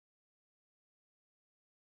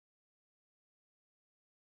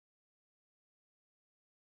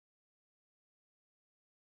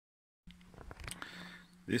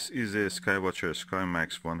This is a Skywatcher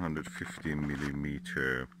Skymax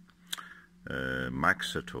 150mm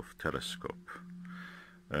Maksutov telescope.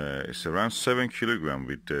 It's around 7 kilograms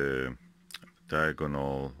with the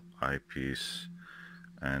diagonal eyepiece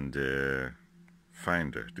and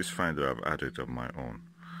finder. This finder I've added on my own,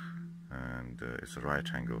 and it's a right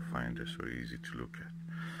angle finder, so easy to look at.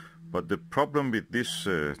 But the problem with this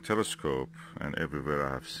telescope, and everywhere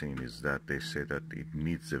I have seen, is that they say that it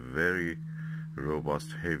needs a very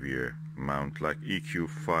robust, heavier mount like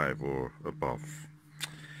EQ5 or above.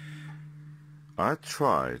 I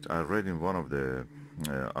read in one of the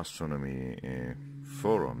astronomy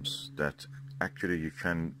forums that actually you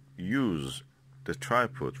can use the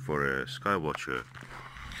tripod for a Skywatcher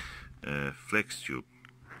FlexTube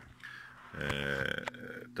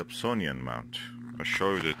Dobsonian mount. I'll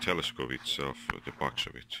show you the telescope itself, the box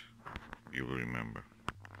of it. You will remember.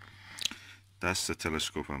 That's the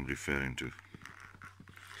telescope I'm referring to.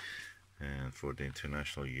 And for the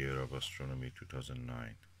International Year of Astronomy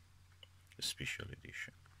 2009, a special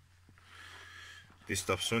edition. This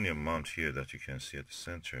Dobsonian mount here that you can see at the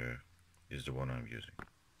center is the one I'm using.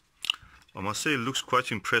 I must say it looks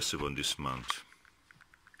quite impressive on this mount.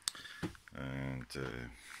 And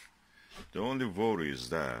the only worry is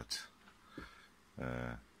that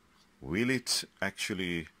will it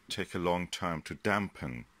actually take a long time to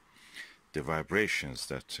dampen the vibrations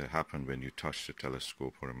that happen when you touch the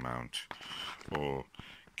telescope or a mount, or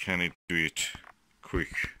can it do it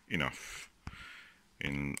quick enough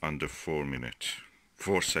in under 4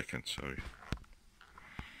 seconds, sorry.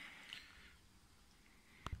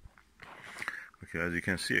 Okay, as you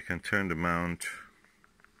can see, I can turn the mount,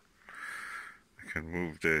 I can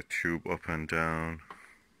move the tube up and down.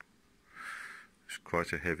 It's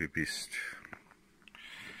quite a heavy beast.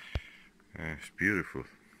 It's beautiful.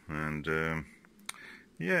 And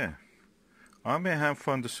yeah, I may have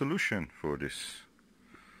found the solution for this,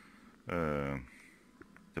 the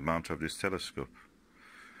mount of this telescope.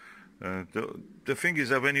 The thing is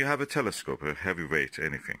that when you have a telescope, a heavy weight,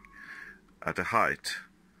 anything, at a height,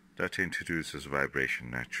 that introduces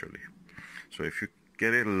vibration naturally. So if you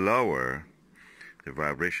get it lower, the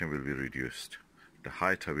vibration will be reduced. The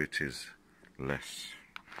height of it is less.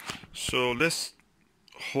 So let's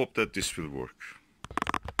hope that this will work.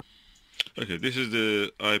 Okay, this is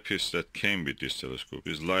the eyepiece that came with this telescope.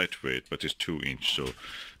 It's lightweight, but it's 2-inch. So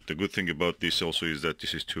the good thing about this also is that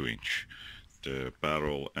this is 2-inch, the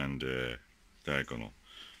barrel and the diagonal.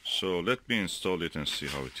 So let me install it and see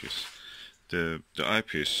how it is. The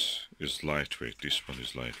eyepiece is lightweight. This one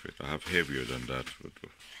is lightweight. I have heavier than that, with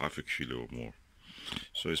half a kilo or more.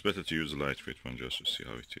 So it's better to use a lightweight one just to see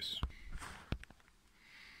how it is.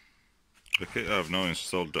 Okay, I've now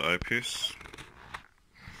installed the eyepiece.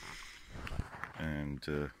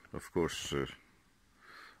 And of course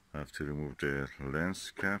I have to remove the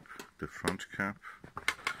lens cap, the front cap.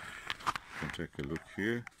 You can take a look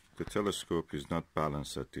here. The telescope is not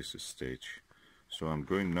balanced at this stage, so I'm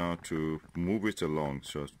going now to move it along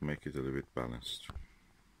so as to make it a little bit balanced.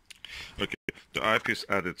 Okay, the eyepiece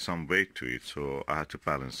added some weight to it, so I had to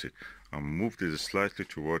balance it. I moved it slightly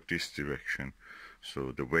toward this direction,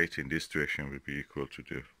 so the weight in this direction will be equal to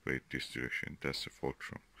the weight this direction. That's the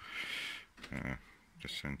fulcrum. The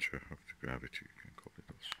center of the gravity, you can call it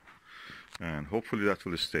also. And hopefully that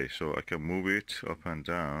will stay, so I can move it up and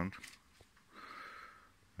down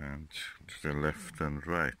and to the left and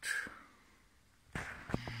right.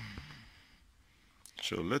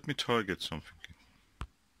 So let me target something.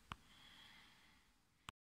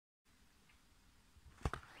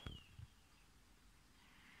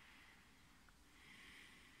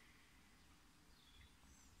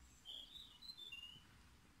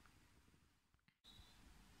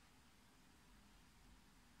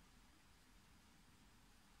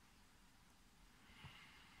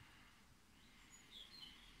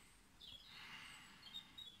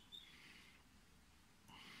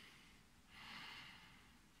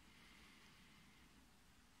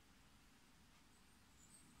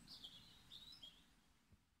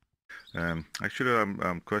 Actually,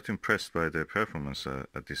 I'm quite impressed by the performance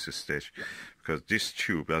at this stage, because this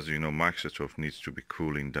tube, as you know, Maksutov needs to be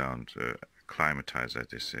cooling down, acclimatize, as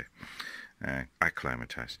they say,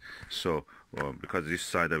 acclimatize. So, because this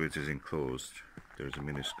side of it is enclosed, there's a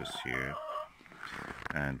meniscus here,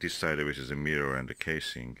 and this side of it is a mirror and a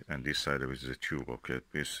casing, and this side of it is a tube. Okay,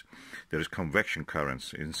 there is convection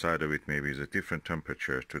currents inside of it. Maybe is a different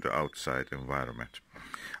temperature to the outside environment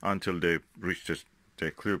until they reach the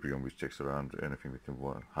equilibrium, which takes around anything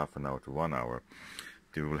between half an hour to 1 hour.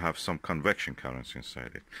 They will have some convection currents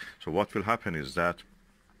inside it. So what will happen is that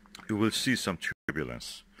you will see some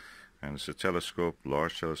turbulence and it's a telescope,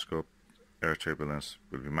 large telescope. Air turbulence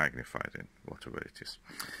will be magnified in whatever it is.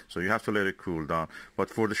 So you have to let it cool down. But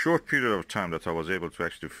for the short period of time that I was able to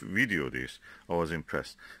actually video this, I was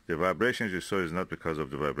impressed. The vibrations you saw is not because of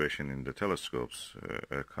the vibration in the telescope's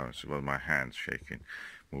currency. Well, my hand shaking,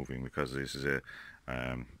 moving, because this is a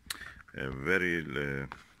very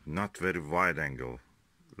not very wide angle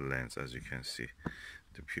lens, as you can see.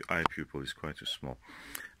 The eye pupil is quite small,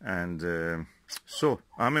 and so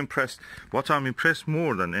I'm impressed. What I'm impressed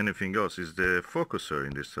more than anything else is the focuser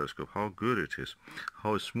in this telescope, how good it is,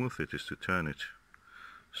 how smooth it is to turn it.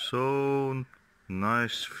 So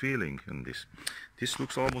nice feeling in this. This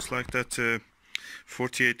looks almost like that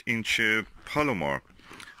 48-inch Palomar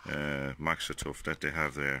Maksutov that they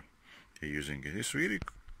have there. They're using it. It's really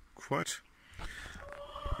quite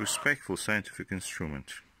respectful scientific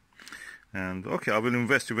instrument. And okay, I will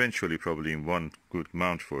invest eventually probably in one good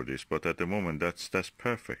mount for this, but at the moment that's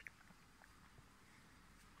perfect.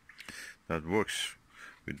 That works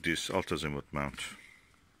with this ultrazimuth mount.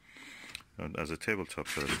 And as a tabletop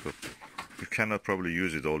telescope, you cannot probably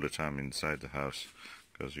use it all the time inside the house,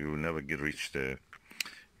 because you will never reach the,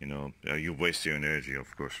 you waste your energy,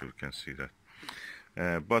 of course, you can see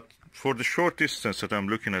that. But for the short distance that I'm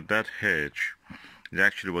looking at that hedge, it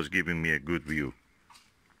actually was giving me a good view.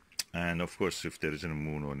 And of course, if there isn't a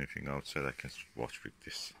moon or anything outside, I can watch with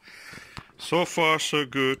this. So far, so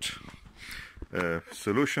good.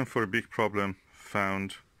 Solution for a big problem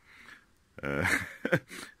found. A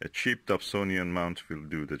cheap Dobsonian mount will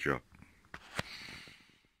do the job.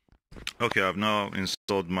 Okay, I've now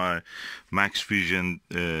installed my Maxvision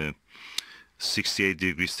 68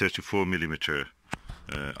 degrees 34 millimeter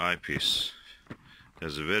eyepiece.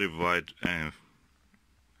 There's a very wide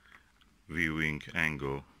viewing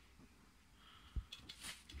angle.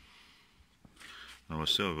 I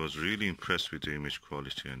was really impressed with the image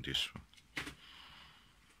quality on this one.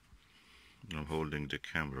 I'm holding the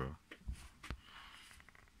camera.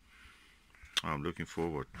 I'm looking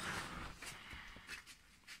forward.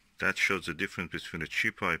 That shows the difference between a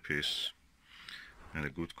cheap eyepiece and a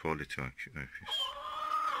good quality eyepiece.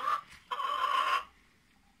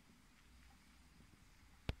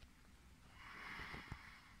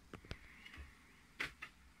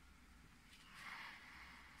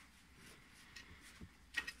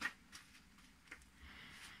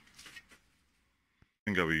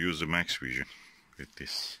 I think I will use the Maxvision with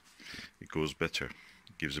this. It goes better,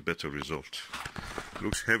 it gives a better result.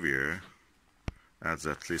 Looks heavier, adds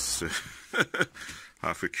at least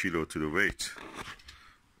half a kilo to the weight.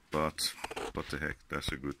 But what the heck?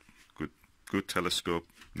 That's a good telescope.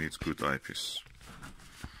 Needs good eyepiece.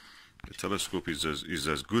 The telescope is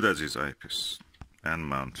as good as its eyepiece and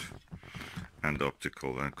mount and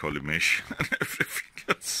optical and collimation and everything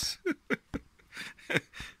else.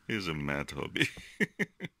 It's a mad hobby.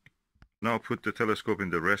 Now put the telescope in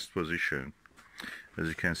the rest position. As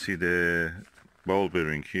you can see, the ball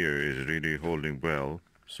bearing here is really holding well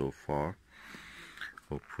so far,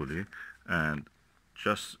 hopefully. And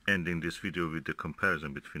just ending this video with the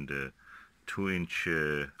comparison between the 2-inch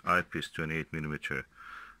eyepiece 28mm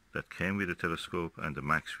that came with the telescope and the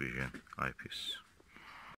Maxvision eyepiece.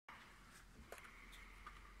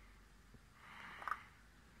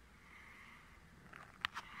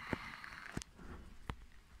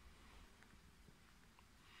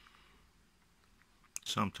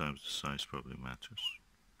 Sometimes the size probably matters.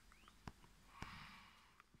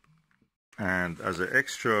 And as an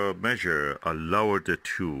extra measure, I lowered the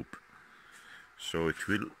tube so it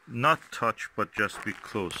will not touch but just be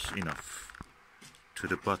close enough to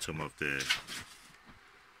the bottom of the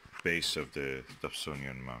base of the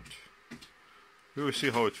Dobsonian mount. We will see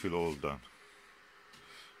how it will all done.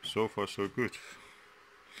 So far so good.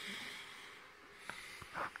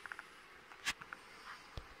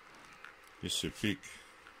 It's a big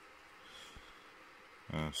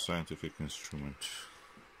scientific instrument.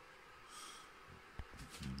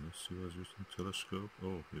 And let's see what's using telescope.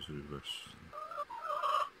 Oh, it's reverse.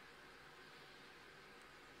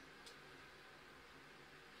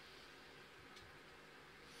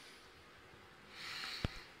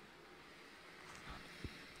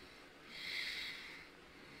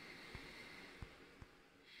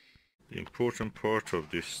 The important part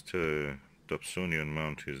of this Dobsonian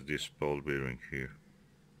mount is this ball bearing here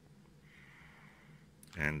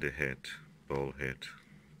and the head, ball head,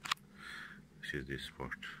 which is this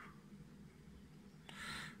part,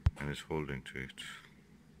 and it's holding to it.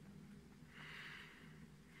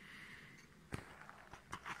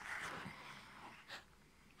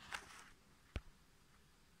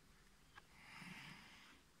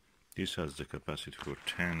 This has the capacity for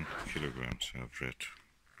 10 kilograms, I've read.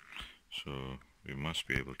 So we must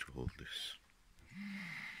be able to hold this.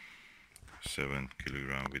 7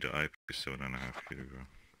 kilogram with the eyepiece, 7.5 kilogram.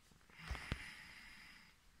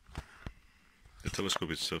 The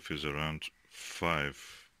telescope itself is around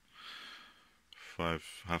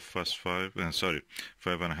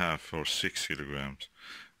 5.5 or 6 kilograms.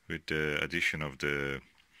 With the addition of the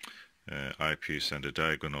eyepiece and the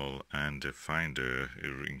diagonal and the finder,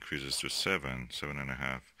 it increases to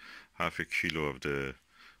 7.5. Half a kilo of the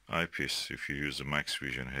eyepiece, if you use the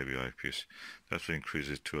Maxvision heavy eyepiece, that will increase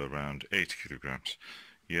it to around 8 kilograms,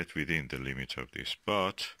 yet within the limit of this.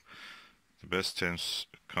 But the best chance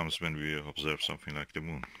comes when we observe something like the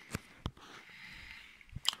moon.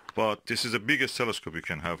 But this is the biggest telescope you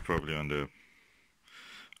can have probably on the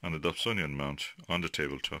Dobsonian mount on the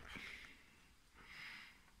tabletop.